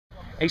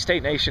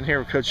A-State Nation here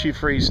with Coach Hugh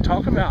Freeze.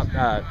 Talk about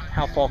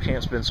how fall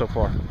camp's been so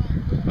far.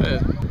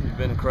 It's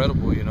been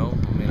incredible, you know.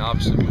 I mean,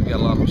 obviously we've got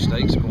a lot of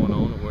mistakes going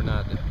on, and we're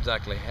not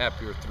exactly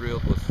happy or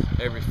thrilled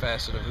with every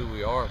facet of who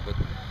we are. But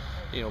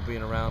you know,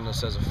 being around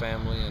us as a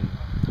family and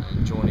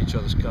enjoying each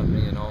other's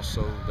company, and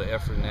also the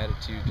effort and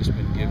attitude that's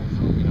been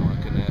given, you know,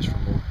 I couldn't ask for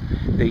more.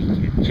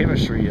 The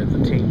chemistry of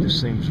the team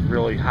just seems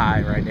really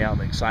high right now,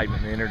 and the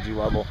excitement and energy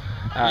level.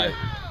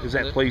 Is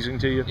that pleasing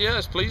to you? Yeah,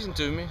 it's pleasing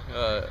to me.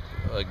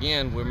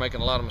 Again, we're making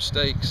a lot of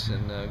mistakes,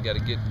 and got to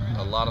get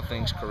a lot of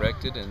things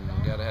corrected, and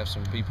got to have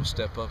some people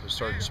step up at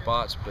certain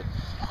spots.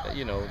 But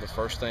you know, the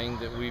first thing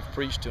that we've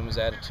preached to them is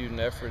attitude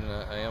and effort, and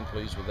I am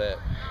pleased with that.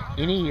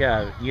 Any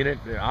unit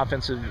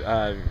offensive?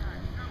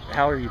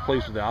 How are you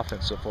pleased with the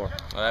offense so far?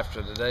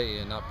 After today,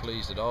 not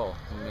pleased at all.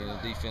 I mean, the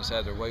defense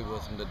had their way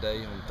with them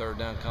today on third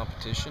down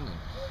competition, and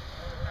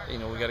you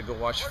know, we got to go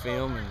watch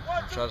film and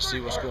try to see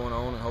what's going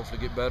on and hopefully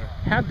get better.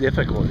 How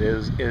difficult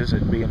is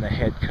it being the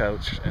head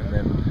coach and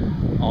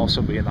then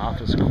also being the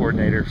offensive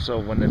coordinator? So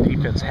when the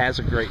defense has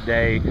a great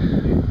day,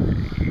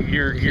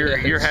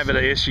 you're having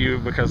an issue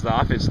because the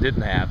offense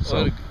didn't have.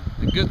 So. Well,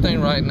 the good thing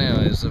right now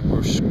is that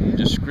we're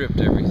just script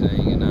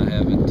everything, and I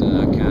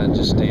kind of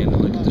just stand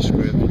and look at the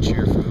script and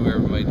cheer for whoever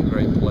made the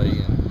great play.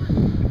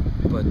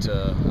 But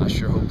I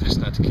sure hope that's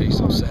not the case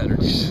on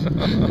Saturdays.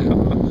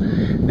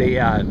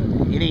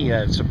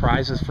 Any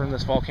surprises from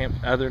this fall camp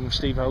other than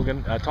Steve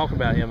Hogan? Talk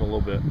about him a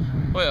little bit.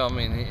 Well, I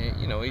mean,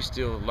 you know, he's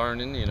still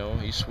learning. You know,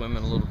 he's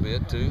swimming a little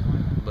bit too,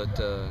 but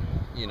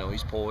you know,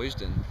 he's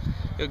poised, and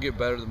he'll get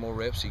better the more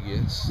reps he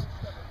gets.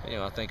 You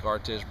know, I think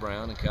Artez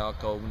Brown and Kyle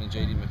Coleman and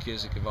J.D.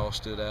 McKissick have all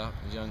stood out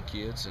as young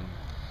kids, and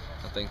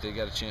I think they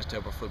got a chance to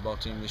help our football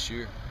team this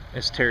year.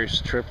 It's Terry's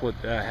triplet.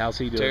 How's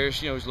he doing?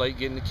 Terry's, you know, he's late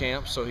getting to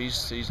camp, so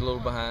he's a little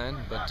behind,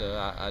 but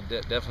I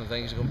definitely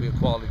think he's going to be a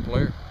quality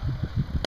player.